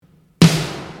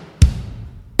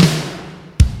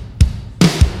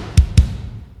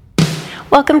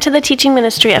Welcome to the teaching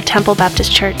ministry of Temple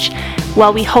Baptist Church.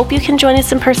 While we hope you can join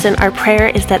us in person, our prayer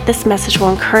is that this message will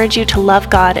encourage you to love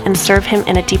God and serve Him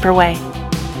in a deeper way.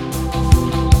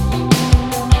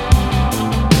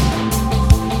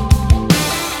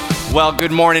 Well,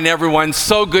 good morning, everyone.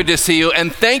 So good to see you,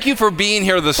 and thank you for being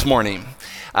here this morning.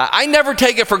 I never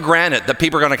take it for granted that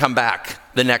people are going to come back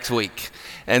the next week.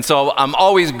 And so I'm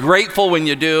always grateful when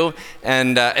you do,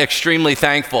 and extremely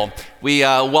thankful. We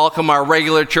welcome our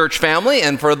regular church family,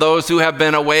 and for those who have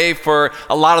been away for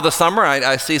a lot of the summer,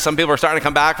 I see some people are starting to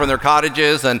come back from their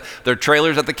cottages and their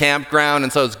trailers at the campground,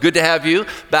 and so it's good to have you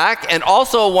back. And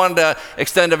also wanted to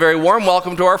extend a very warm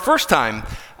welcome to our first-time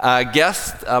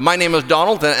guest. My name is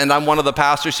Donald, and I'm one of the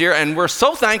pastors here, and we're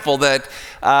so thankful that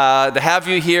to have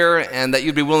you here and that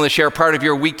you'd be willing to share part of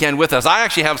your weekend with us. I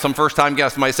actually have some first-time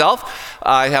guests myself.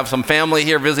 I have some family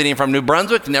here visiting from New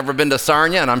Brunswick, never been to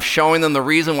Sarnia, and I'm showing them the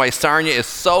reason why Sarnia is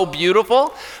so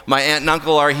beautiful. My aunt and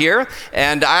uncle are here,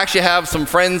 and I actually have some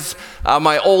friends,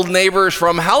 my old neighbors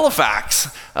from Halifax.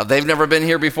 They've never been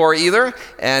here before either,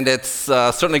 and it's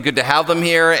certainly good to have them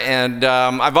here. And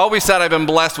I've always said I've been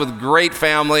blessed with great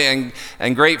family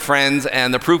and great friends,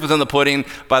 and the proof is in the pudding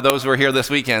by those who are here this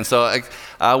weekend. So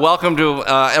welcome to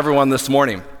everyone this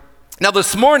morning. Now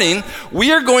this morning,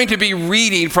 we are going to be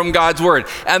reading from God's Word,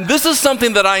 and this is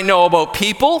something that I know about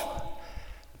people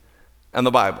and the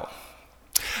Bible.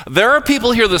 There are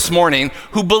people here this morning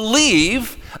who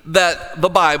believe that the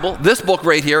Bible, this book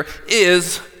right here,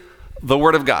 is the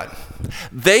Word of God.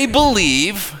 They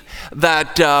believe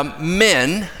that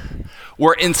men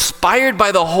were inspired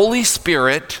by the Holy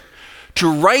Spirit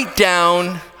to write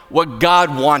down what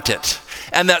God wanted,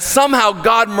 and that somehow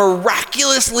God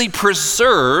miraculously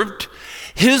preserved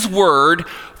His Word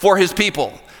for His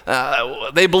people.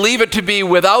 They believe it to be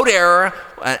without error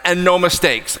and no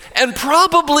mistakes. And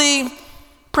probably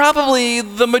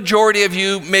the majority of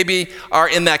you maybe are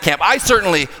in that camp. I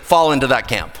certainly fall into that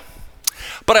camp.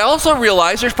 But I also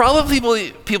realize there's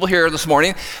probably people here this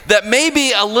morning that may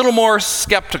be a little more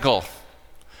skeptical.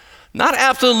 Not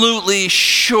absolutely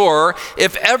sure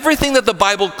if everything that the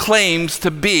Bible claims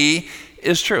to be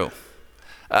is true.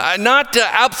 Not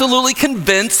absolutely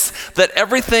convinced that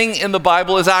everything in the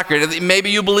Bible is accurate. Maybe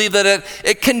you believe that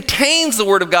it contains the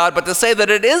Word of God, but to say that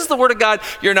it is the Word of God,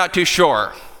 you're not too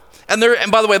sure. And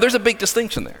by the way, there's a big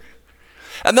distinction there.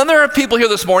 And then there are people here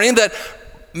this morning that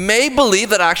may believe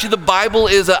that actually the Bible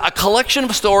is a collection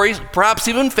of stories, perhaps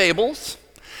even fables,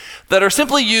 that are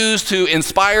simply used to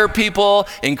inspire people,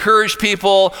 encourage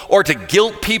people, or to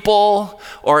guilt people,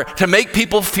 or to make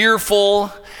people fearful.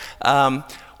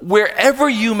 Wherever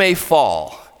you may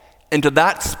fall into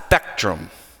that spectrum,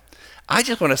 I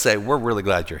just want to say we're really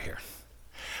glad you're here.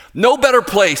 No better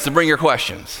place to bring your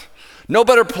questions. No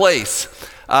better place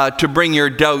to bring your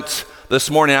doubts this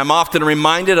morning. I'm often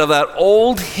reminded of that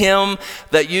old hymn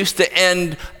that used to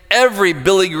end every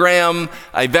Billy Graham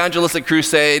evangelistic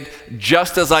crusade,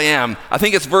 "Just as I am." I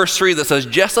think it's verse 3 that says,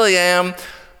 "Just as I am,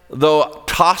 though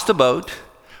tossed about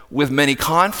with many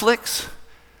conflicts,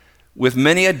 with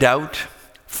many a doubt,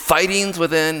 fightings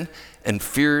within and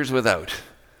fears without,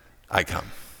 I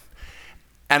come."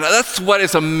 And that's what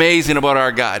is amazing about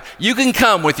our God. You can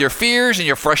come with your fears and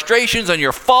your frustrations and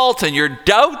your faults and your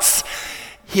doubts.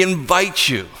 He invites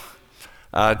you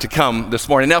to come this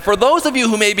morning. Now, for those of you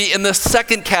who may be in the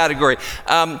second category,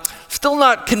 still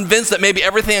not convinced that maybe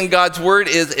everything in God's Word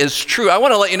is true, I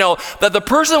want to let you know that the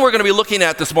person we're going to be looking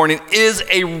at this morning is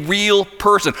a real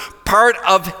person, part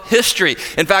of history.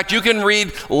 In fact, you can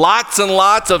read lots and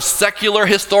lots of secular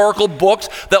historical books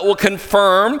that will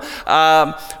confirm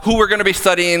who we're going to be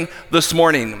studying this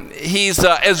morning. He's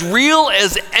as real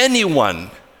as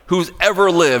anyone who's ever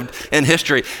lived in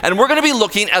history. And we're going to be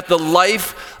looking at the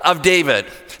life of David.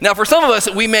 Now, for some of us,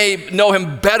 we may know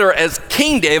him better as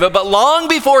King David, but long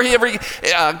before he ever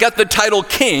got the title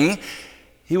king,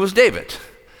 he was David.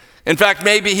 In fact,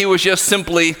 maybe he was just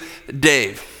simply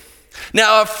Dave.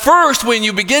 Now, at first, when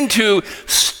you begin to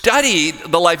study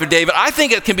the life of David, I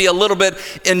think it can be a little bit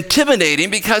intimidating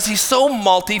because he's so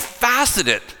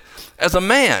multifaceted as a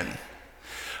man.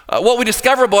 What we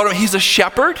discover about him, he's a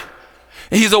shepherd,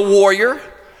 he's a warrior,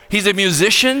 he's a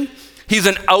musician, he's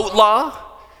an outlaw,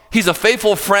 he's a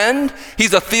faithful friend,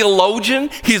 he's a theologian,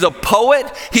 he's a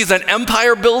poet, he's an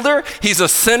empire builder, he's a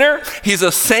sinner, he's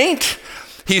a saint,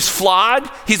 he's flawed,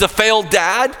 he's a failed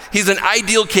dad, he's an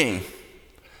ideal king.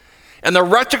 And the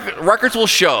records will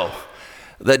show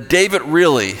that David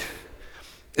really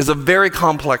is a very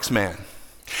complex man.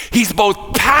 He's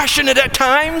both passionate at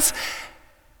times,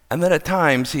 and then at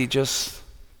times he just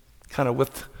kind of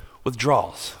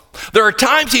withdrawals. There are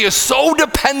times he is so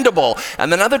dependable,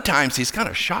 and then other times he's kind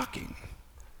of shocking.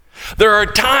 There are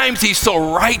times he's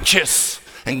so righteous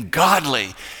and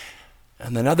godly,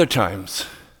 and then other times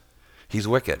he's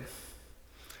wicked.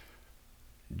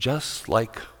 Just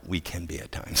like we can be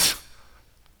at times.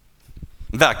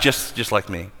 In fact, just like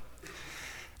me.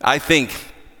 I think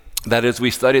that as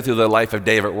we study through the life of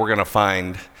David, we're going to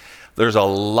find there's a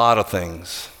lot of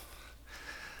things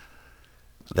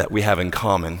that we have in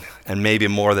common, and maybe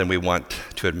more than we want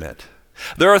to admit.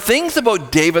 There are things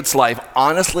about David's life,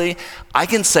 honestly, I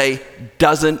can say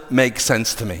doesn't make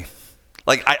sense to me.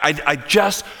 Like,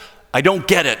 I don't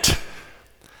get it.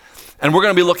 And we're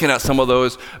going to be looking at some of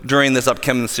those during this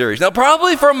upcoming series. Now,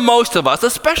 probably for most of us,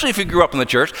 especially if you grew up in the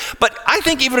church, but I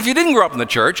think even if you didn't grow up in the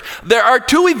church, there are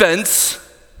two events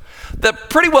that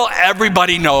pretty well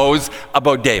everybody knows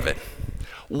about David.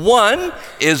 One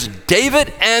is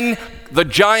David and the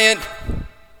giant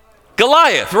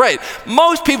Goliath, right?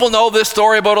 Most people know this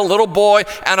story about a little boy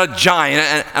and a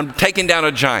giant and taking down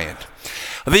a giant.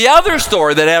 The other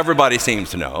story that everybody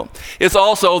seems to know is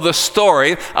also the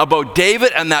story about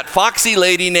David and that foxy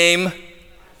lady named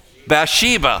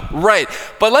Bathsheba, right?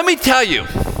 But let me tell you,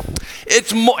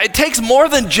 it takes more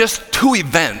than just two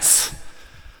events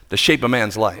to shape a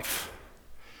man's life.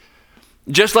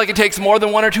 Just like it takes more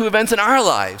than one or two events in our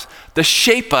lives to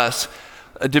shape us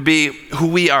to be who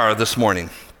we are this morning.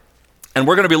 And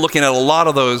we're going to be looking at a lot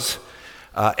of those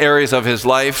areas of his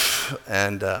life,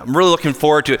 and I'm really looking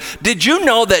forward to it. Did you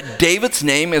know that David's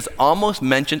name is almost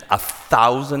mentioned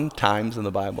 1,000 times in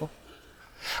the Bible?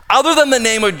 Other than the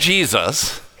name of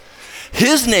Jesus,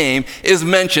 his name is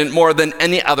mentioned more than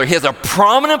any other. He has a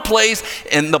prominent place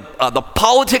in the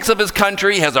politics of his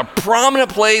country. He has a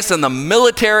prominent place in the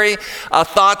military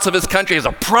thoughts of his country. He has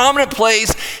a prominent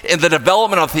place in the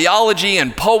development of theology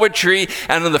and poetry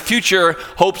and in the future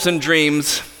hopes and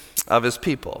dreams of his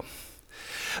people.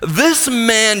 This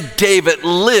man, David,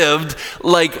 lived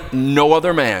like no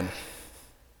other man.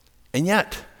 And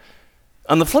yet,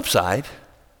 on the flip side,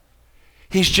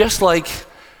 he's just like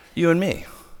you and me.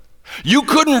 You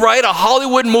couldn't write a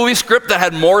Hollywood movie script that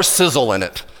had more sizzle in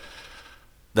it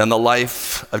than the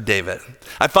life of David.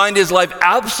 I find his life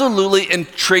absolutely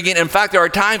intriguing. In fact, there are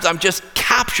times I'm just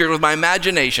captured with my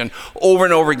imagination over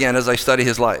and over again as I study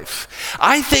his life.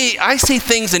 I see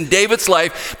things in David's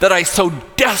life that I so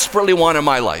desperately want in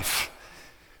my life.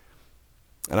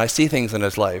 And I see things in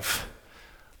his life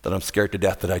that I'm scared to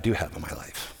death that I do have in my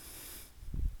life.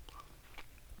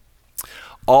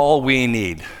 All we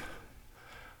need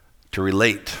to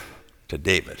relate to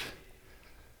David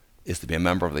is to be a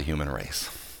member of the human race.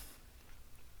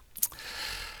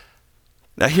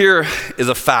 Now, here is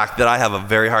a fact that I have a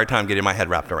very hard time getting my head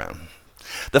wrapped around.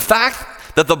 The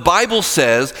fact that the Bible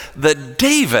says that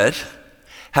David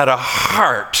had a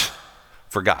heart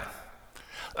for God.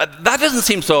 That doesn't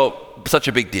seem such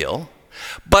a big deal,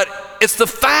 but it's the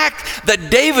fact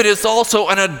that David is also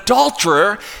an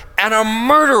adulterer and a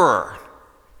murderer,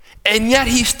 and yet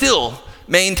he still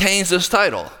maintains this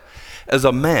title as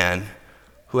a man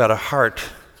who had a heart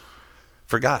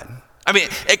for God. I mean,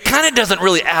 it kind of doesn't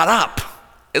really add up.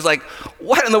 It's like,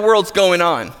 what in the world's going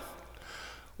on?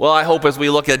 Well, I hope as we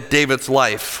look at David's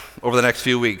life over the next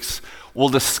few weeks, we'll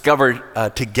discover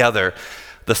together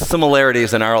the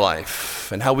similarities in our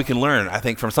life and how we can learn, I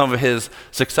think, from some of his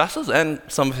successes and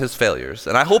some of his failures.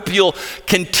 And I hope you'll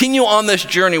continue on this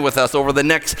journey with us over the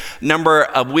next number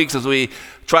of weeks as we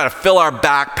try to fill our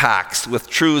backpacks with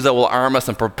truths that will arm us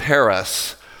and prepare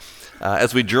us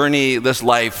as we journey this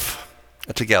life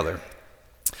together.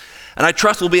 And I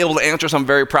trust we'll be able to answer some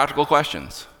very practical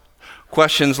questions.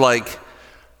 Questions like,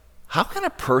 how can a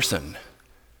person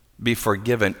be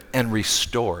forgiven and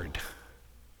restored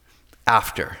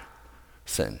after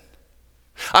sin?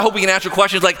 I hope we can answer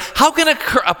questions like, how can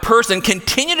a person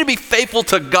continue to be faithful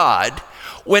to God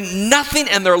when nothing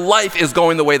in their life is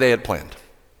going the way they had planned?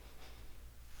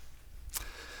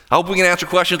 I hope we can answer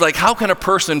questions like, how can a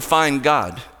person find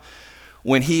God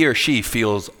when he or she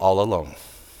feels all alone?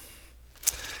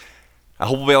 I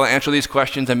hope we'll be able to answer these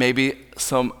questions and maybe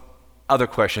some other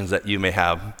questions that you may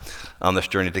have on this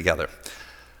journey together.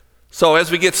 So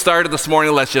as we get started this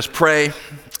morning, let's just pray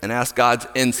and ask God's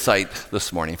insight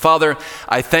this morning. Father,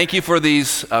 I thank you for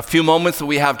these few moments that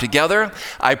we have together.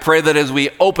 I pray that as we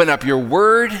open up your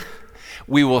word,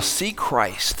 we will see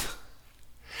Christ.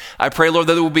 I pray, Lord,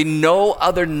 that there will be no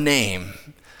other name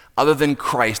other than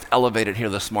Christ elevated here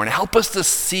this morning. Help us to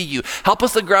see you. Help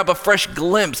us to grab a fresh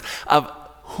glimpse of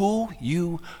who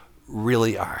you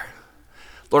really are.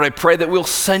 Lord, I pray that we'll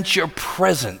sense your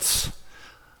presence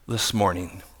this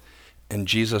morning. In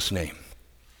Jesus' name,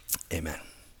 amen.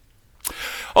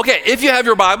 Okay, if you have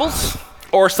your Bibles,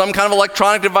 or some kind of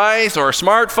electronic device or a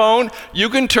smartphone, you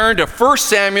can turn to 1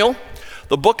 Samuel,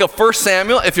 the book of 1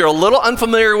 Samuel. If you're a little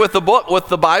unfamiliar with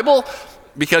the Bible,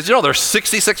 because there's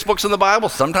 66 books in the Bible,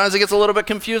 sometimes it gets a little bit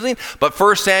confusing, but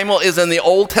 1 Samuel is in the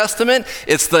Old Testament.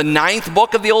 It's the 9th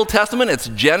book of the Old Testament. It's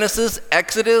Genesis,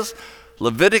 Exodus,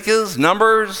 Leviticus,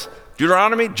 Numbers,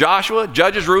 Deuteronomy, Joshua,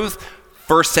 Judges, Ruth,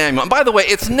 1 Samuel. And by the way,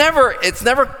 it's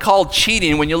never called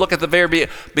cheating when you look at the very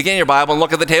beginning of your Bible and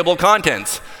look at the table of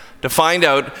contents to find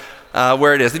out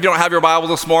where it is. If you don't have your Bible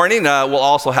this morning, we'll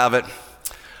also have it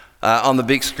on the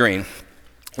big screen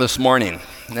this morning.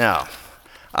 Now,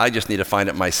 I just need to find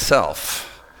it myself.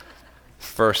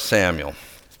 1 Samuel.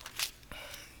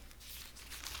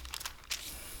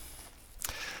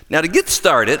 Now, to get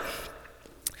started,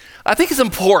 I think it's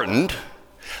important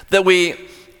that we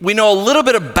know a little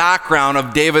bit of background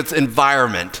of David's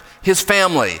environment, his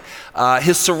family,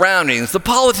 his surroundings, the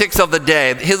politics of the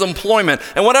day, his employment,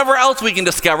 and whatever else we can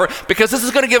discover, because this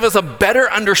is going to give us a better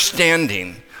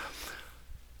understanding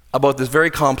about this very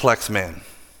complex man.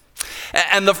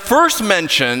 And the first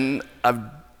mention of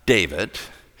David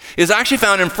is actually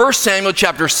found in 1 Samuel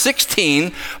chapter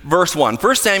 16, verse 1.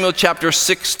 1 Samuel chapter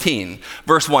 16,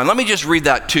 verse 1. Let me just read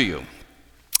that to you.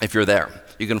 If you're there,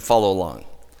 you can follow along.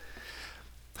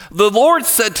 The Lord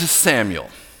said to Samuel,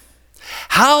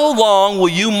 "How long will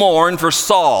you mourn for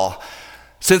Saul,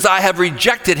 since I have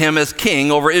rejected him as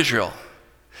king over Israel?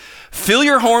 Fill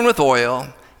your horn with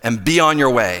oil and be on your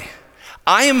way.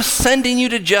 I am sending you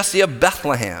to Jesse of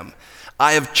Bethlehem.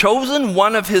 I have chosen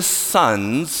one of his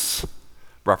sons,"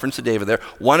 reference to David there,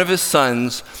 "one of his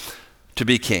sons to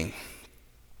be king."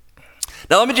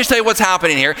 Now let me just tell you what's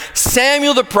happening here.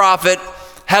 Samuel the prophet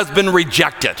has been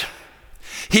rejected.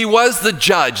 He was the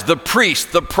judge, the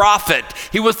priest, the prophet.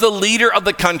 He was the leader of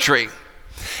the country.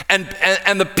 And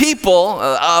the people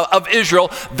of Israel,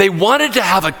 they wanted to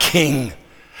have a king.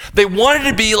 They wanted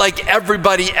to be like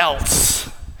everybody else.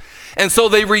 And so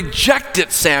they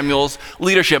rejected Samuel's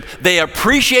leadership. They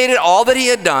appreciated all that he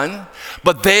had done,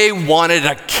 but they wanted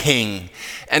a king.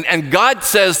 And God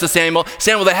says to Samuel,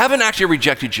 they haven't actually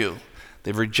rejected you.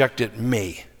 They've rejected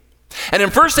me. And in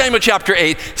 1 Samuel chapter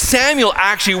 8, Samuel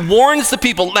actually warns the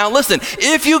people, now listen,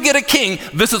 if you get a king,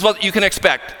 this is what you can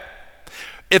expect.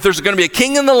 If there's going to be a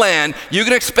king in the land, you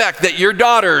can expect that your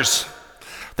daughters,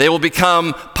 they will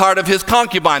become part of his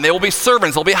concubine. They will be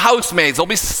servants. They'll be housemaids. They'll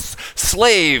be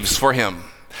slaves for him.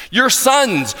 Your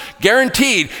sons,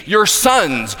 guaranteed, your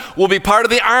sons will be part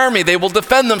of the army. They will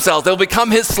defend themselves. They'll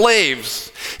become his slaves.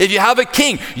 If you have a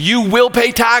king, you will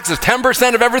pay taxes.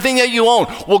 10% of everything that you own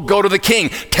will go to the king.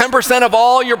 10% of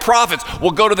all your profits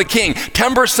will go to the king.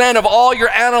 10% of all your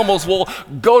animals will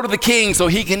go to the king so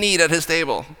he can eat at his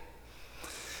table.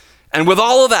 And with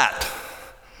all of that,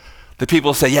 the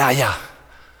people say, yeah,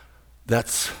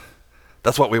 that's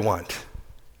what we want.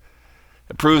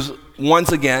 It proves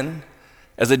once again,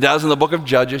 as it does in the book of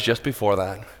Judges just before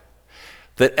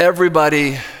that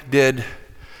everybody did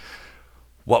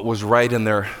what was right in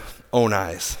their own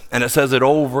eyes. And it says it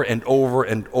over and over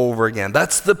and over again.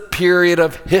 That's the period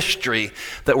of history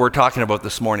that we're talking about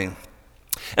this morning.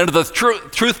 And to the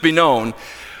truth be known,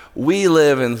 we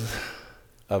live in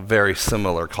a very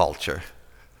similar culture.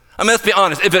 I mean, let's be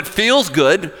honest. If it feels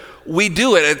good, we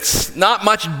do it. It's not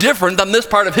much different than this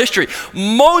part of history.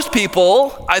 Most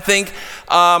people, I think,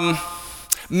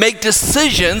 make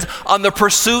decisions on the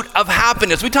pursuit of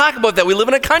happiness. We talk about that. We live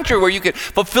in a country where you can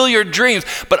fulfill your dreams.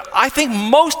 But I think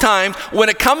most times when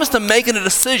it comes to making a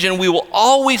decision, we will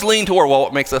always lean toward, well,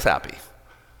 what makes us happy?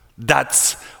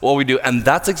 That's what we do. And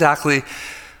that's exactly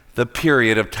the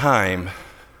period of time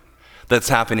that's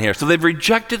happening here. So they've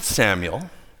rejected Samuel,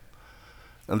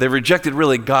 and they've rejected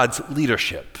really God's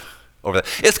leadership over that.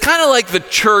 It's kind of like the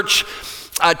church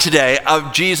today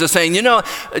of Jesus saying,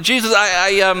 Jesus,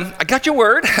 I got your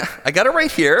word. I got it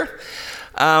right here.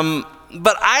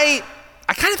 But I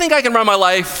kind of think I can run my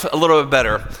life a little bit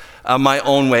better my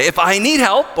own way. If I need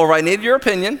help or I need your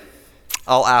opinion,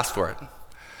 I'll ask for it.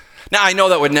 Now, I know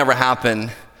that would never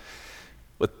happen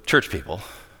with church people.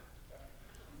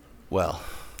 Well,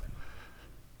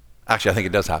 actually, I think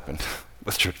it does happen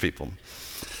with church people.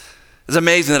 It's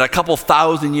amazing that a couple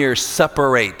thousand years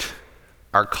separate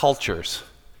our cultures,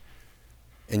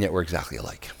 and yet we're exactly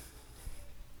alike.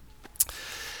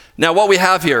 Now, what we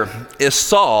have here is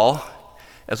Saul,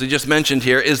 as we just mentioned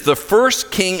here, is the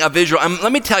first king of Israel. And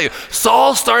let me tell you,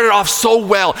 Saul started off so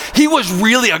well. He was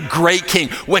really a great king.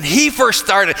 When he first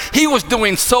started, he was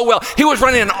doing so well. He was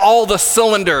running on all the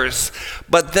cylinders.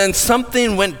 But then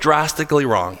something went drastically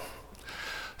wrong.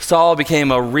 Saul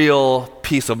became a real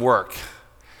piece of work.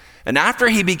 And after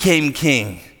he became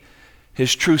king,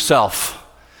 his true self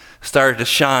started to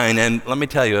shine, and let me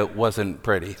tell you, it wasn't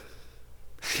pretty.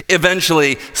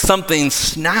 Eventually, something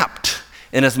snapped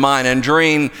in his mind, and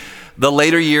during the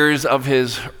later years of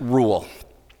his rule,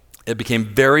 it became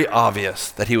very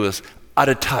obvious that he was out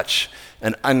of touch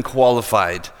and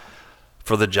unqualified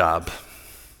for the job.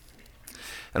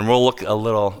 And we'll look a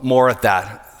little more at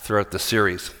that throughout the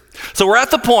series. So we're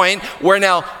at the point where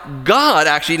now God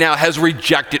actually now has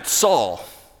rejected Saul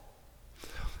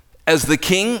as the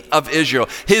king of Israel.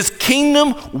 His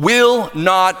kingdom will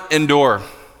not endure.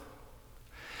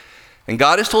 And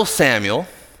God has told Samuel,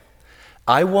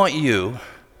 I want you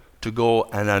to go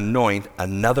and anoint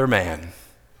another man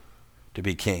to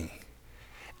be king.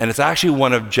 And it's actually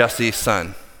one of Jesse's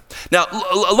sons. Now,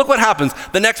 look what happens.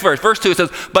 The next verse, verse 2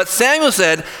 says, but Samuel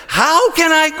said, how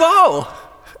can I go?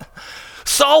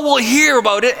 Saul will hear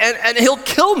about it and he'll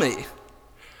kill me.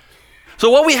 So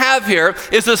what we have here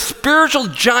is a spiritual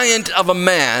giant of a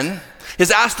man is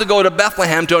asked to go to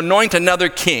Bethlehem to anoint another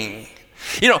king.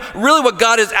 You know, really what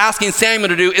God is asking Samuel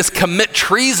to do is commit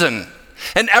treason.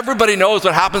 And everybody knows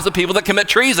what happens to people that commit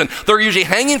treason. They're usually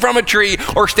hanging from a tree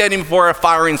or standing before a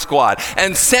firing squad.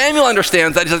 And Samuel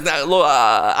understands that. He says,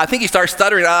 I think he starts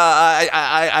stuttering.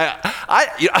 I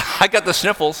got the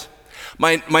sniffles.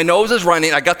 My nose is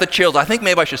running. I got the chills. I think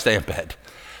maybe I should stay in bed.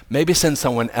 Maybe send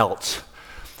someone else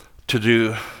to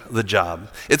do the job.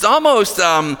 It's almost,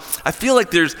 I feel like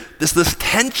there's this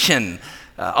tension,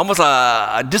 almost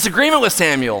a disagreement with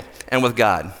Samuel and with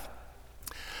God.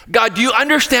 God, do you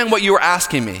understand what you were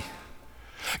asking me?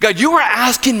 God, you were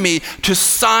asking me to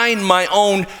sign my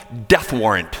own death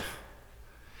warrant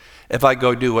if I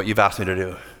go do what you've asked me to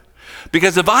do.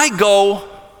 Because if I go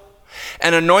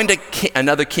and anoint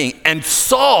another king and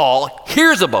Saul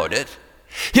hears about it,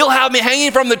 he'll have me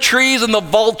hanging from the trees and the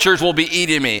vultures will be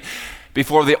eating me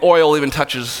before the oil even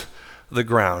touches the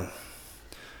ground.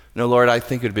 No, Lord, I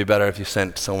think it would be better if you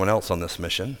sent someone else on this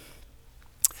mission.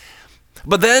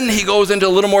 But then he goes into a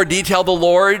little more detail, the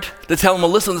Lord, to tell him,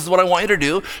 well, listen, this is what I want you to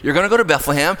do. You're going to go to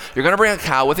Bethlehem. You're going to bring a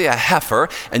cow with you, a heifer,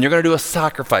 and you're going to do a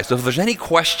sacrifice. So if there's any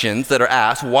questions that are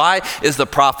asked, why is the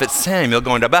prophet Samuel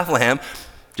going to Bethlehem?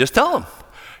 Just tell him.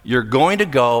 You're going to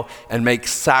go and make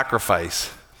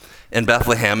sacrifice in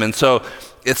Bethlehem. And so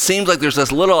it seems like there's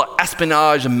this little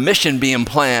espionage mission being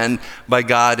planned by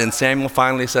God, and Samuel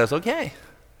finally says, okay,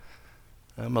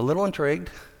 I'm a little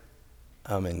intrigued.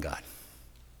 I'm in, God.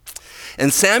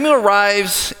 And Samuel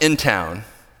arrives in town,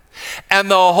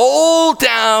 and the whole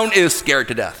town is scared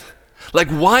to death. Like,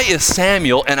 why is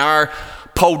Samuel in our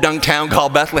podunk town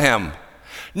called Bethlehem?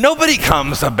 Nobody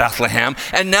comes to Bethlehem,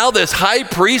 and now this high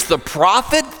priest, the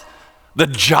prophet, the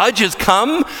judge has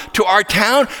come to our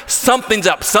town. Something's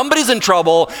up. Somebody's in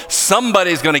trouble.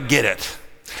 Somebody's going to get it.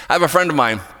 I have a friend of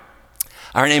mine.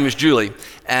 Her name is Julie,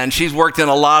 and she's worked in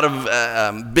a lot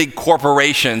of big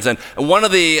corporations. And one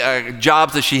of the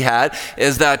jobs that she had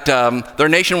is that their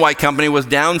nationwide company was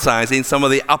downsizing some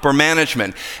of the upper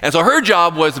management. And so her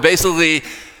job was basically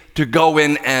to go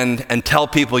in and tell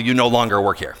people you no longer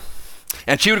work here.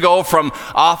 And she would go from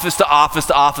office to office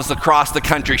to office across the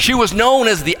country. She was known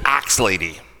as the Axe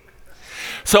Lady.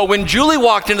 So when Julie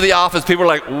walked into the office, people were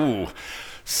like, ooh,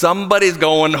 somebody's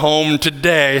going home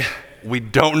today. We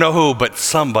don't know who, but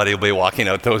somebody will be walking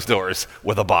out those doors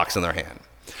with a box in their hand.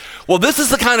 Well, this is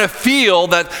the kind of feel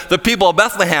that the people of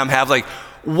Bethlehem have. Like,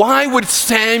 why would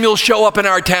Samuel show up in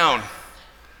our town?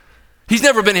 He's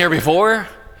never been here before.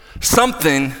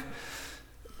 Something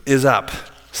is up.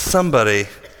 Somebody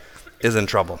is in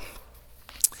trouble.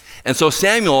 And so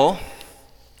Samuel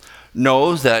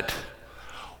knows that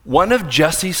one of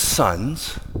Jesse's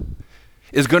sons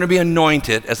is going to be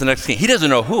anointed as the next king. He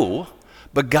doesn't know who,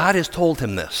 but God has told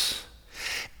him this.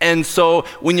 And so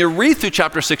when you read through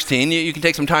chapter 16, you can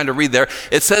take some time to read there.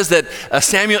 It says that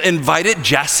Samuel invited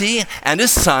Jesse and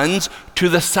his sons to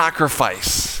the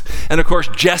sacrifice. And of course,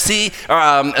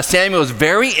 Samuel is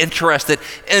very interested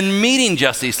in meeting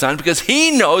Jesse's sons because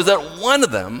he knows that one of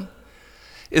them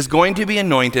is going to be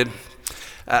anointed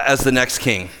as the next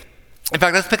king. In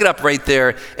fact, let's pick it up right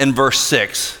there in verse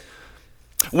 6.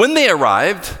 When they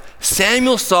arrived,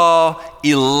 Samuel saw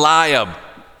Eliab,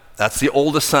 that's the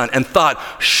oldest son, and thought,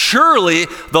 surely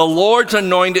the Lord's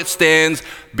anointed stands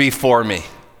before me.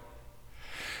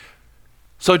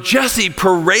 So Jesse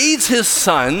parades his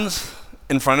sons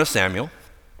in front of Samuel.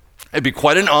 It'd be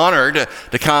quite an honor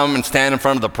to come and stand in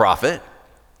front of the prophet.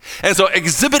 And so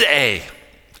Exhibit A,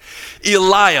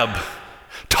 Eliab,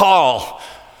 tall,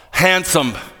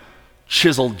 handsome,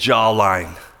 chiseled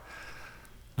jawline.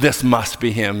 This must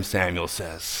be him, Samuel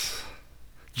says.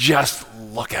 Just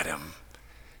look at him.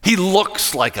 He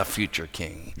looks like a future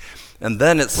king. And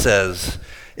then it says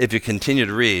if you continue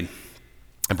to read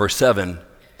in verse 7,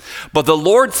 but the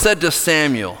Lord said to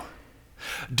Samuel,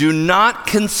 do not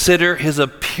consider his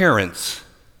appearance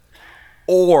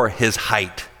or his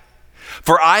height,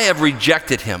 for I have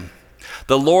rejected him.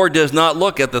 The Lord does not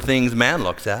look at the things man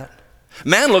looks at.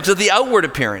 Man looks at the outward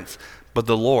appearance, but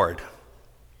the Lord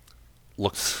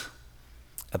looks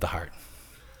at the heart.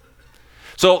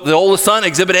 So the oldest son,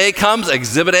 Exhibit A, comes.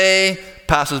 Exhibit A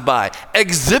passes by.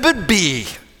 Exhibit B.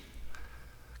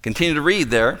 Continue to read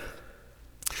there.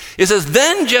 It says,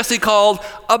 then Jesse called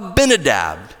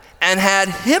Abinadab and had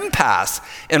him pass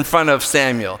in front of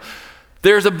Samuel.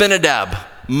 There's Abinadab,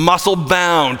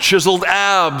 muscle-bound, chiseled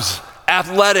abs,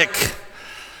 athletic.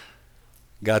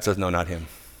 God says, no, not him.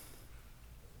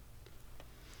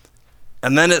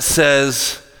 And then it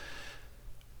says,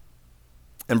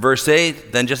 in verse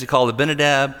 8, then Jesse called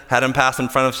Abinadab, had him pass in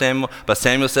front of Samuel, but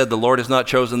Samuel said, the Lord has not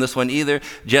chosen this one either.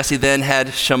 Jesse then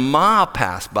had Shammah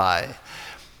pass by.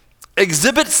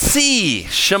 Exhibit C,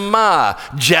 Shammah,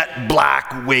 jet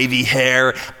black, wavy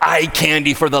hair, eye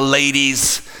candy for the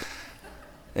ladies.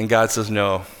 And God says,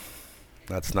 no,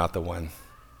 that's not the one.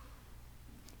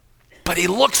 But he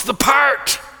looks the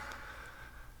part.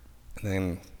 And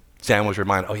then Samuel was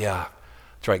reminded, oh yeah,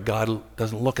 that's right, God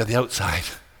doesn't look at the outside.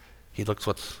 He looks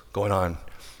what's going on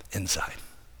inside.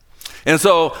 And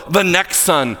so the next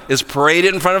son is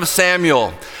paraded in front of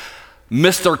Samuel,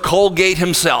 Mr. Colgate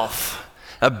himself,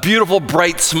 a beautiful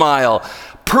bright smile,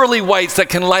 pearly whites that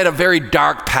can light a very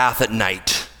dark path at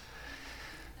night.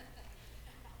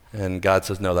 And God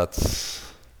says, no, that's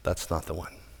not the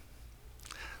one.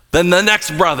 Then the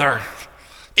next brother,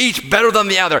 each better than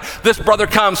the other. This brother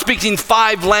comes speaking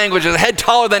 5 languages, a head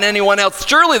taller than anyone else.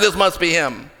 Surely this must be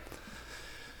him.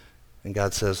 And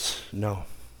God says, no.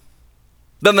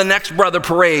 Then the next brother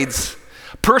parades,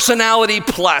 personality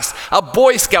plus, a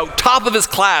Boy Scout, top of his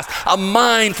class, a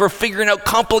mind for figuring out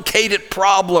complicated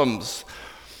problems.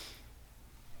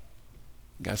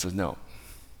 God says, no,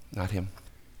 not him.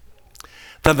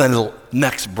 Then the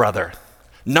next brother,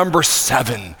 number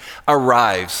 7,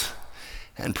 arrives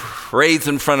and parades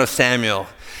in front of Samuel.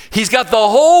 He's got the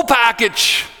whole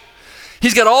package.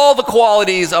 He's got all the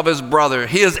qualities of his brother.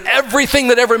 He has everything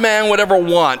that every man would ever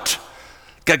want.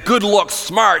 Got good looks,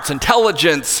 smarts,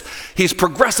 intelligence. He's a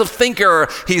progressive thinker.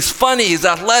 He's funny. He's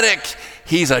athletic.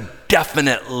 He's a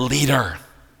definite leader.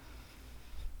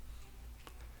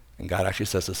 And God actually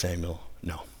says to Samuel,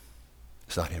 no,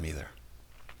 it's not him either.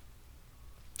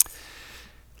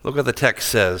 Look what the text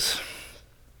says.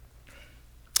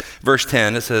 Verse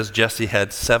 10, it says, Jesse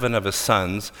had 7 of his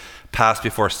sons pass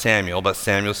before Samuel, but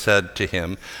Samuel said to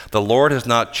him, the Lord has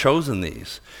not chosen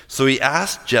these. So he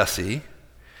asked Jesse,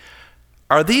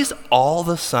 are these all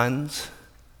the sons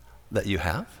that you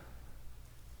have?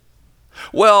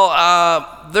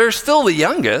 Well, they're still the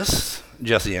youngest,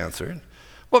 Jesse answered.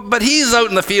 But he's out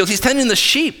in the fields, he's tending the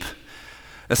sheep.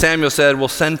 And Samuel said, well,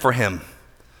 send for him.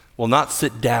 We'll not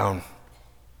sit down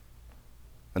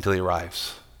until he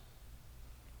arrives.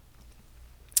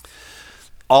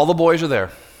 All the boys are there.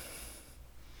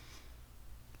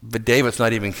 But David's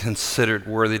not even considered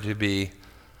worthy to be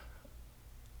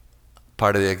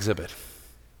part of the exhibit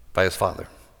by his father.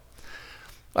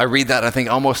 I read that and I think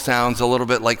almost sounds a little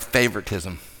bit like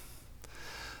favoritism.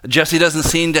 Jesse doesn't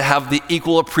seem to have the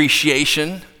equal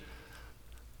appreciation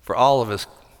for all of his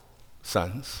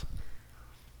sons.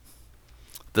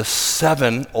 The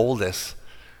 7 oldest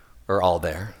are all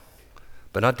there,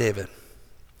 but not David.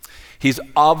 He's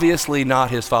obviously not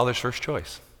his father's first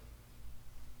choice.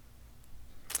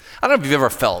 I don't know if you've ever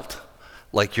felt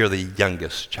like you're the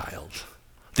youngest child,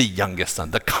 the youngest son,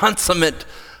 the consummate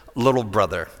little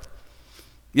brother.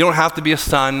 You don't have to be a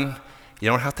son. You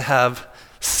don't have to have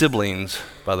siblings,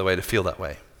 by the way, to feel that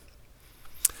way.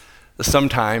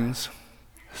 Sometimes,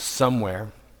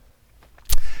 somewhere,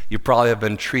 you probably have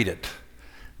been treated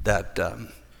that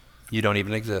you don't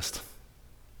even exist,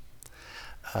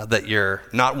 that you're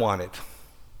not wanted,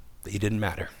 that you didn't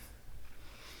matter.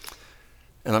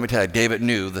 And let me tell you, David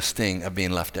knew the sting of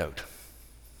being left out.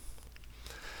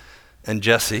 And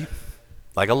Jesse,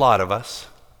 like a lot of us,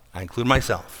 I include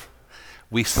myself,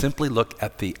 we simply look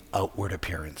at the outward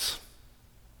appearance.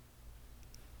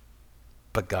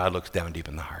 But God looks down deep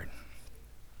in the heart.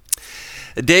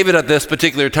 David at this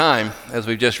particular time, as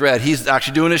we've just read, he's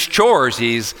actually doing his chores.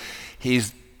 He's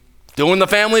doing the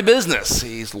family business.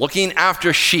 He's looking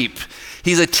after sheep.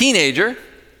 He's a teenager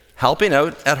helping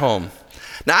out at home.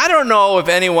 Now, I don't know if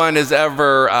anyone has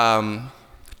ever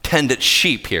tended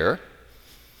sheep here,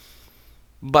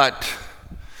 but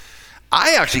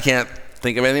I actually can't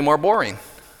think of anything more boring.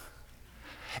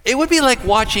 It would be like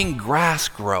watching grass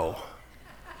grow.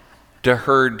 to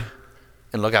herd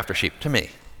and look after sheep, to me.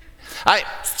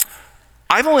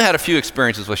 I've only had a few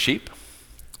experiences with sheep.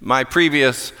 My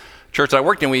previous church that I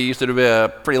worked in, we used to do a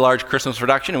pretty large Christmas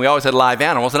production, and we always had live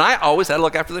animals, and I always had to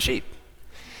look after the sheep.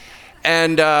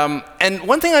 And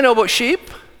one thing I know about sheep,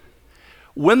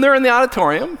 when they're in the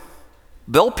auditorium,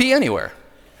 they'll pee anywhere,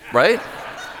 right?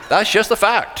 That's just a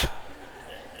fact.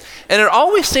 And it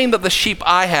always seemed that the sheep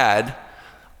I had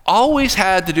always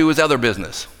had to do with other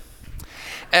business.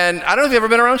 And I don't know if you've ever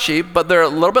been around sheep, but they're a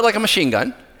little bit like a machine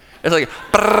gun. It's like,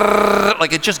 brrr,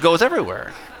 like it just goes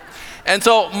everywhere. And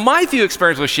so my few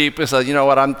experience with sheep is that, you know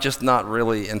what, I'm just not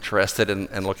really interested in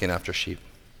looking after sheep.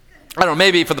 I don't know,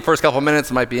 maybe for the first couple of minutes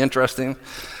it might be interesting,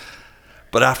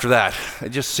 but after that, it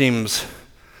just seems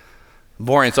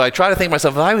boring. So I try to think to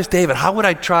myself, if I was David, how would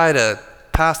I try to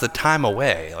pass the time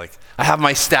away? Like, I have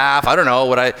my staff, I don't know,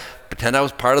 would I pretend I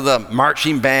was part of the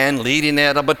marching band, leading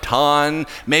it, a baton,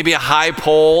 maybe a high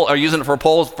pole, or using it for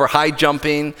poles for high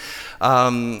jumping. I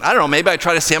don't know, maybe I'd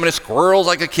try to see how many squirrels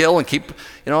I could kill and keep,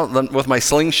 with my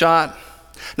slingshot.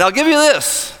 Now I'll give you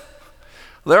this.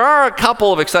 There are a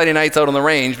couple of exciting nights out on the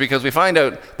range because we find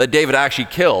out that David actually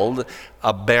killed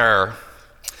a bear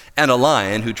and a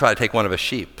lion who tried to take one of his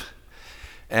sheep.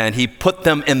 And he put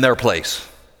them in their place.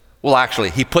 Well,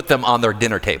 actually, he put them on their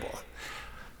dinner table,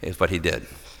 is what he did.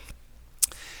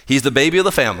 He's the baby of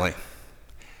the family.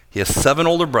 He has 7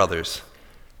 older brothers,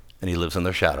 and he lives in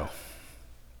their shadow.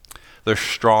 They're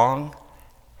strong,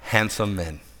 handsome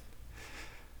men.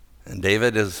 And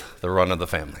David is the run of the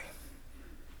family.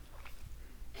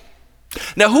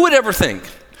 Now, who would ever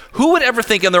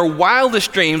think in their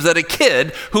wildest dreams that a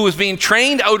kid who was being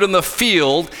trained out in the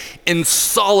field in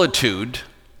solitude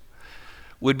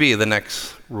would be the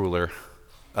next ruler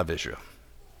of Israel?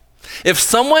 If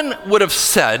someone would have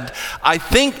said, I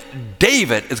think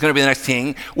David is going to be the next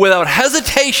king, without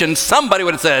hesitation, somebody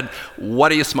would have said,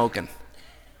 what are you smoking?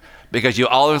 Because you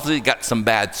obviously got some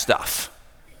bad stuff.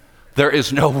 There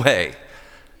is no way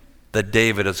that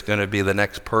David is going to be the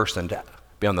next person to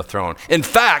be on the throne. In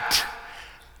fact,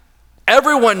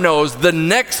 everyone knows the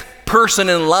next person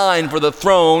in line for the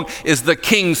throne is the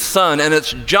king's son, and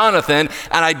it's Jonathan,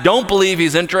 and I don't believe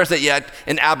he's interested yet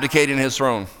in abdicating his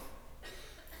throne.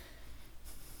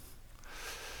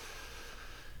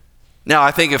 Now,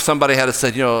 I think if somebody had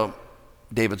said,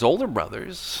 David's older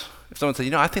brothers, if someone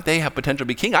said, I think they have potential to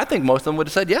be king, I think most of them would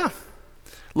have said, yeah,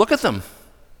 look at them.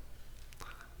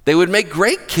 They would make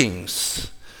great kings.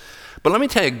 But let me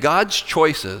tell you, God's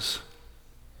choices,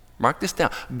 mark this down,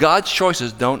 God's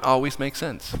choices don't always make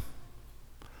sense.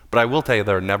 But I will tell you,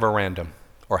 they're never random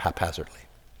or haphazardly.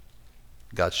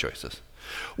 God's choices.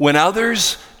 When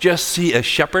others just see a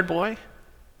shepherd boy,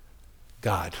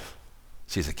 God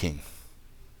sees a king.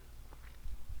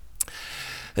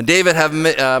 And David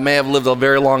may have lived a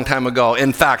very long time ago,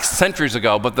 in fact, centuries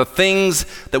ago, but the things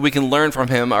that we can learn from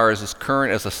him are as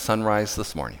current as the sunrise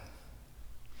this morning.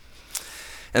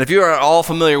 And if you are all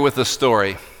familiar with this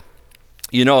story,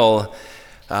 as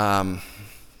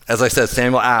I said,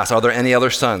 Samuel asks, are there any other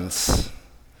sons?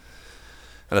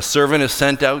 And a servant is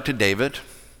sent out to David.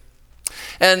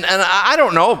 And I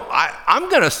don't know, I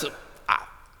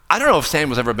don't know if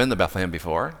Samuel's ever been to Bethlehem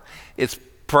before. It's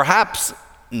perhaps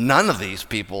none of these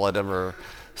people had ever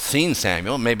seen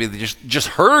Samuel. Maybe they just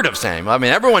heard of Samuel. I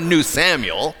mean, everyone knew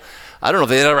Samuel. I don't know if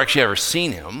they'd ever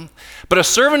seen him. But a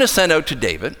servant is sent out to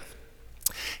David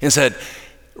and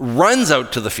runs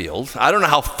out to the field. I don't know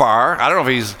how far. I don't know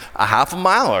if he's a half a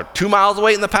mile or 2 miles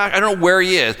away in the pack. I don't know where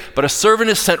he is. But a servant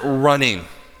is sent running.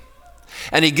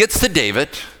 And he gets to David.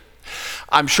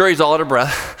 I'm sure he's all out of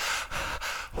breath.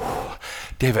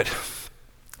 David,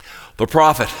 the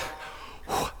prophet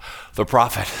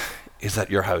is at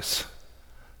your house,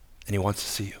 and he wants to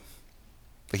see you.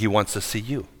 Like he wants to see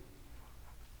you.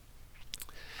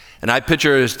 And I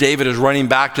picture as David is running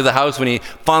back to the house when he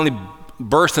finally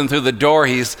bursts in through the door.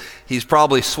 He's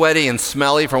probably sweaty and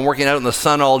smelly from working out in the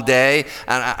sun all day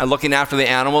and looking after the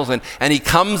animals. And he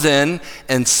comes in,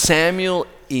 and Samuel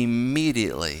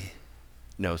immediately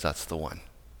knows that's the one.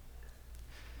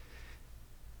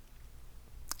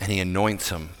 And he anoints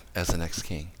him as the next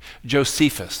king.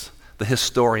 Josephus, the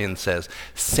historian, says,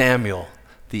 Samuel,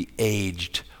 the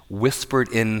aged, whispered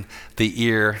in the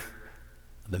ear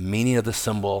the meaning of the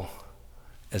symbol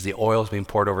as the oil is being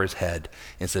poured over his head,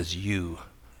 and says, you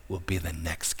will be the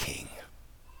next king.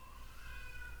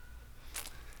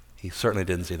 He certainly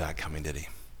didn't see that coming, did he?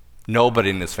 Nobody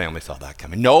in his family saw that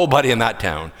coming. Nobody in that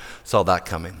town saw that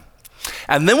coming.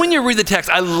 And then when you read the text,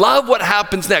 I love what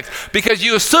happens next, because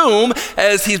you assume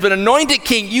as he's been anointed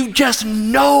king, you just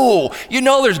know. You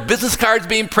know there's business cards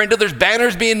being printed, there's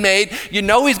banners being made. You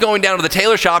know he's going down to the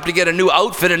tailor shop to get a new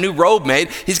outfit, a new robe made.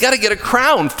 He's got to get a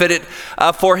crown fitted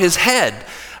for his head.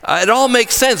 It all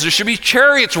makes sense. There should be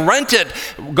chariots rented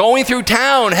going through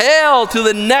town. Hail to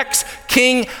the next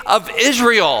king of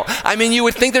Israel. I mean, you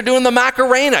would think they're doing the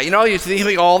Macarena. You know, you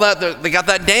see all that, they got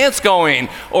that dance going.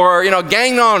 Or,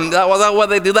 Gang On, that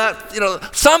they do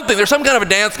that, something. There's some kind of a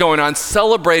dance going on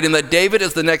celebrating that David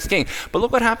is the next king. But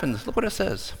look what happens. Look what it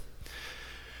says.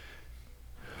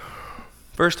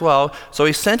 Verse 12, so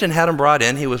he sent and had him brought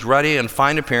in. He was ruddy and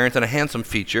fine appearance and a handsome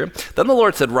feature. Then the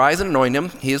Lord said, rise and anoint him.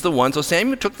 He is the one. So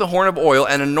Samuel took the horn of oil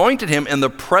and anointed him in the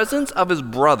presence of his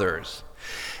brothers.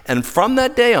 And from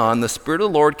that day on, the Spirit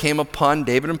of the Lord came upon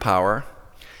David in power.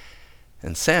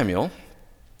 And Samuel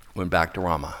went back to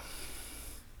Ramah.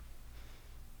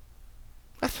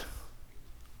 What?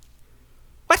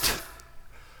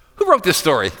 Who wrote this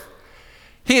story?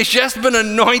 He has just been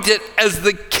anointed as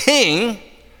the king.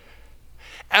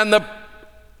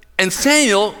 And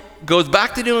Samuel goes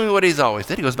back to doing what he's always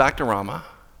did. He goes back to Ramah.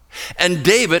 And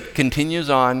David continues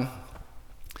on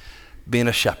being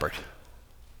a shepherd.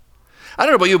 I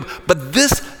don't know about you, but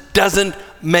this doesn't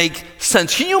make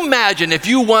sense. Can you imagine if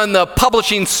you won the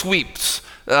publishing sweeps,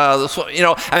 and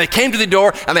they came to the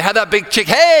door and they had that big check,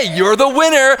 hey, you're the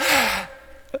winner.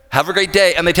 Have a great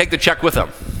day. And they take the check with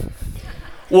them.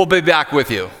 We'll be back with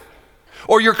you.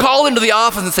 Or you're called into the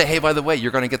office and say, hey, by the way,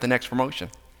 you're going to get the next promotion.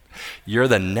 You're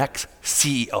the next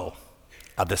CEO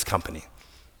of this company.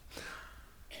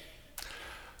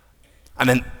 And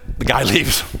then the guy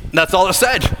leaves. And that's all it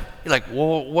said. You're like,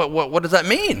 well, what does that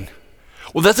mean?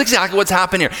 Well, that's exactly what's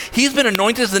happened here. He's been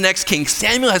anointed as the next king.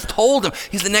 Samuel has told him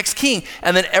he's the next king.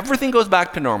 And then everything goes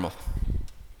back to normal.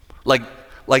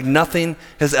 Like nothing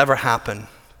has ever happened.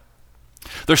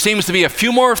 There seems to be a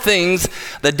few more things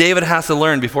that David has to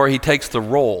learn before he takes the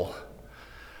role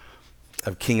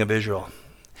of king of Israel.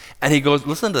 And he goes,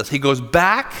 listen to this, he goes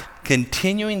back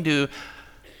continuing to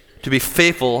be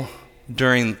faithful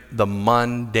during the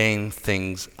mundane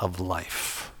things of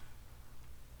life.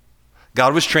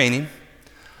 God was training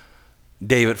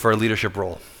David for a leadership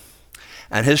role.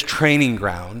 And his training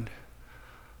ground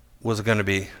was going to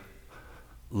be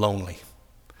lonely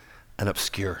and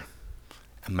obscure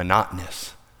and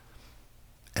monotonous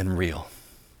and real.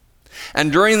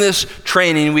 And during this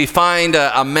training, we find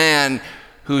a man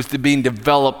who's being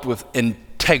developed with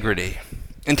integrity.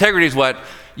 Integrity is what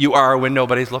you are when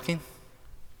nobody's looking.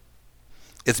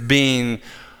 It's being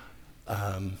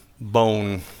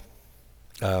bone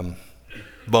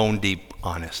deep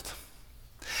honest.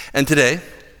 And today,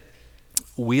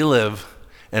 we live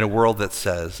in a world that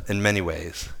says, in many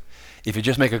ways, if you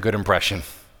just make a good impression,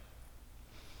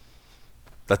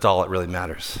 that's all that really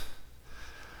matters.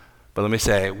 But let me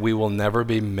say, we will never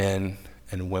be men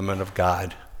and women of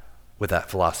God with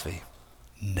that philosophy.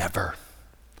 Never.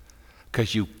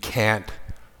 Because you can't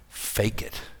fake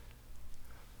it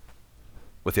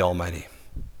with the Almighty.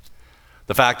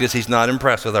 The fact is, he's not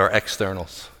impressed with our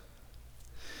externals.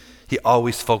 He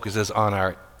always focuses on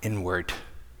our inward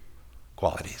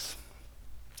qualities.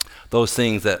 Those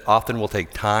things that often will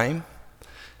take time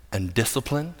and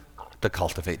discipline to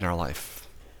cultivate in our life.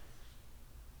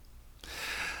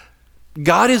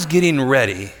 God is getting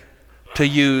ready to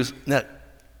use, now,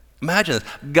 imagine this,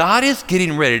 God is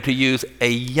getting ready to use a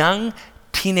young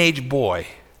teenage boy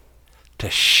to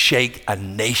shake a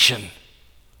nation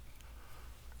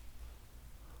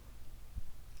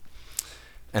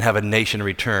and have a nation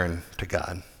return to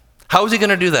God. How is he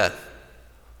going to do that?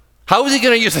 How is he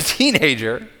going to use a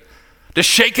teenager to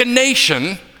shake a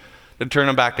nation to turn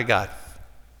them back to God?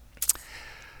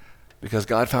 Because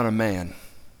God found a man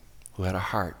who had a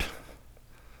heart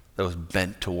that was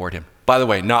bent toward him. By the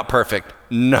way, not perfect.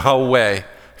 No way.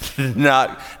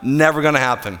 Never going to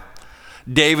happen.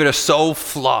 David is so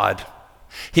flawed.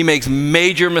 He makes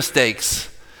major mistakes.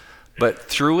 But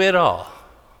through it all,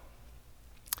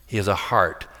 he has a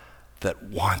heart that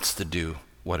wants to do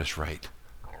what is right.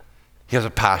 He has a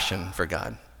passion for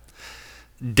God.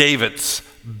 David's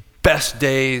best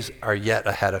days are yet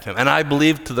ahead of him. And I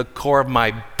believe to the core of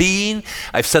my being,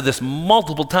 I've said this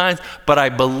multiple times, but I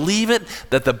believe it,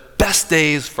 that the best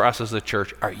days for us as a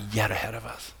church are yet ahead of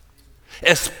us.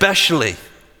 Especially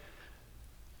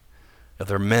if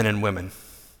they're men and women,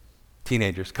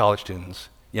 teenagers, college students,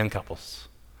 young couples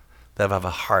that have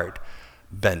a heart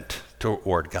bent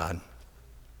toward God.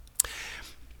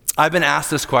 I've been asked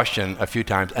this question a few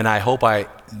times, and I hope I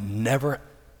never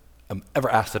am ever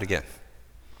asked it again.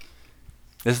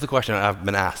 This is the question I've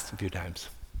been asked a few times.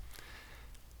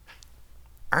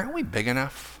 aren't we big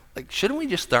enough? Like, shouldn't we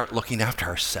just start looking after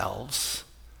ourselves?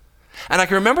 And I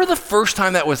can remember the first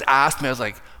time that was asked me, I was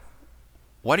like,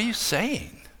 what are you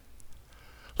saying?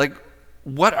 Like,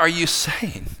 what are you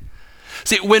saying?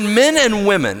 See, when men and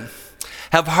women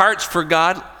have hearts for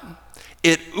God,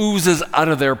 it oozes out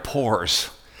of their pores.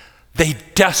 They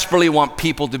desperately want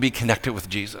people to be connected with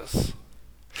Jesus.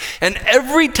 And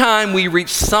every time we reach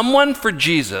someone for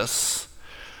Jesus,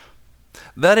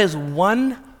 that is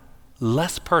one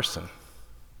less person,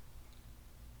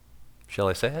 shall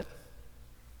I say it,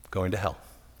 going to hell.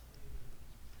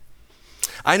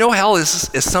 I know hell is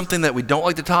something that we don't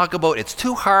like to talk about. It's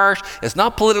too harsh. It's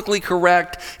not politically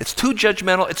correct. It's too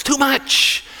judgmental. It's too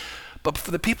much. But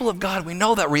for the people of God, we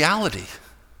know that reality.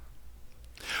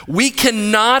 We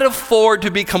cannot afford to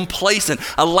be complacent.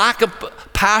 A lack of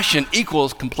passion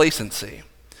equals complacency.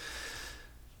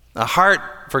 A heart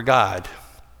for God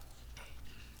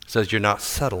says you're not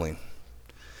settling.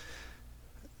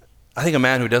 I think a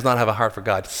man who does not have a heart for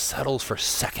God settles for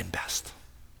second best.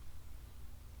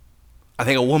 I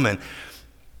think a woman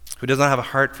who does not have a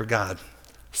heart for God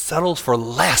settles for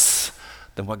less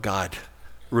than what God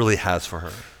really has for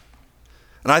her.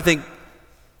 And I think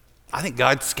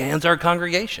God scans our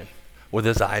congregation with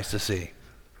his eyes to see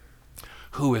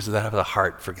who is it that has a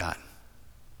heart for God.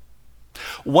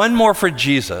 One more for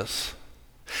Jesus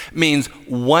means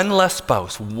one less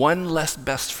spouse, one less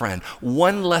best friend,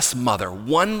 one less mother,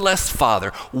 one less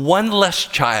father, one less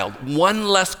child, one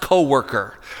less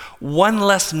coworker, one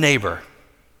less neighbor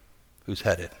who's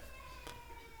headed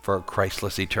for a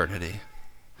Christless eternity.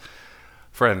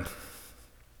 Friend,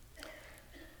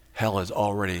 hell is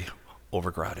already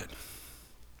overcrowded.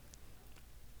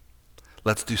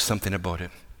 Let's do something about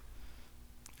it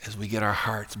as we get our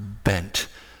hearts bent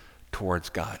towards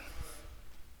God.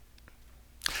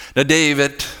 Now,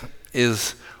 David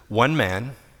is one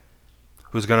man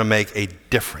who's going to make a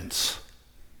difference.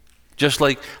 Just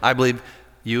like I believe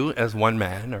you as one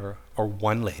man or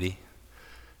one lady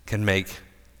can make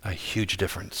a huge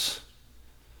difference.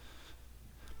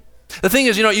 The thing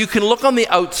is, you can look on the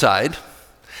outside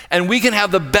and we can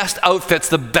have the best outfits,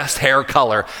 the best hair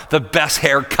color, the best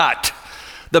haircut,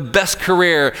 the best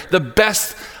career, the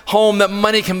best home that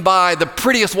money can buy, the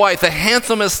prettiest wife, the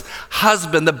handsomest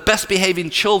husband, the best behaving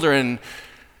children,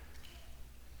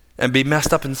 and be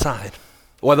messed up inside.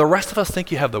 While the rest of us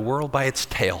think you have the world by its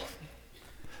tail.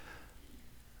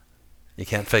 You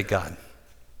can't fake God.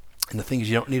 And the thing is,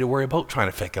 you don't need to worry about trying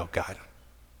to fake out God,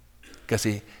 because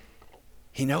he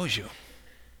knows you.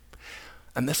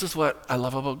 And this is what I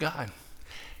love about God.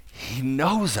 He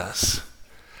knows us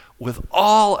with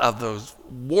all of those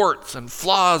warts and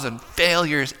flaws and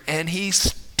failures, and he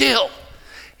still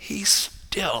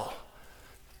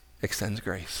extends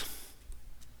grace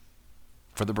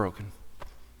for the broken,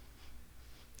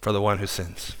 for the one who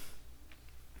sins.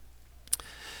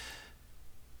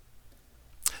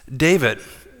 David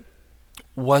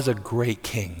was a great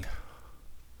king,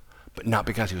 but not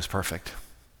because he was perfect.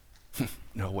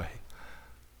 No way.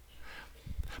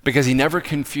 Because he never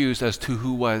confused as to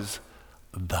who was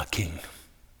the king.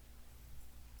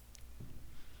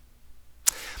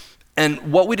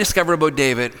 And what we discover about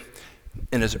David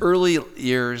in his early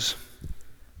years,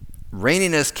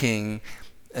 reigning as king,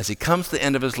 as he comes to the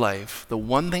end of his life, the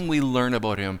one thing we learn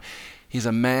about him, he's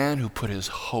a man who put his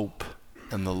hope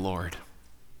in the Lord.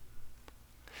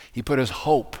 He put his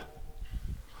hope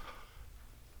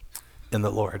in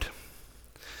the Lord.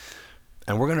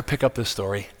 And we're going to pick up this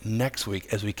story next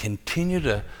week as we continue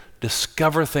to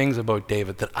discover things about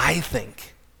David that I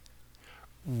think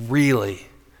really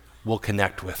will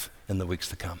connect with in the weeks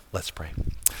to come. Let's pray.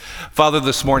 Father,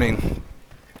 this morning,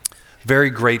 very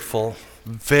grateful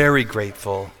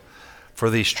for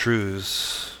these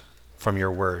truths from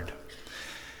your word.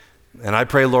 And I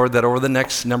pray, Lord, that over the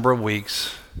next number of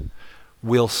weeks,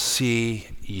 we'll see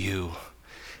you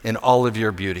in all of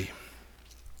your beauty.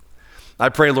 I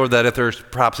pray, Lord, that if there's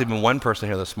perhaps even one person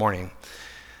here this morning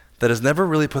that has never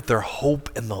really put their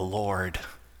hope in the Lord,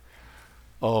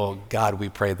 oh God, we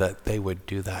pray that they would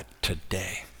do that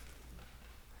today.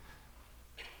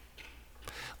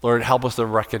 Lord, help us to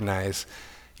recognize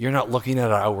you're not looking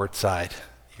at our outward side.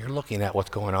 You're looking at what's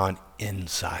going on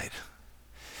inside.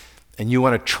 And you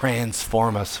want to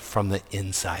transform us from the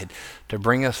inside to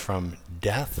bring us from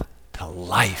death to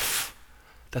life.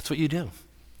 That's what you do.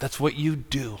 That's what you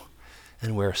do.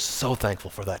 And we're so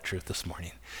thankful for that truth this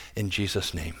morning. In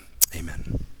Jesus' name,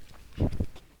 amen.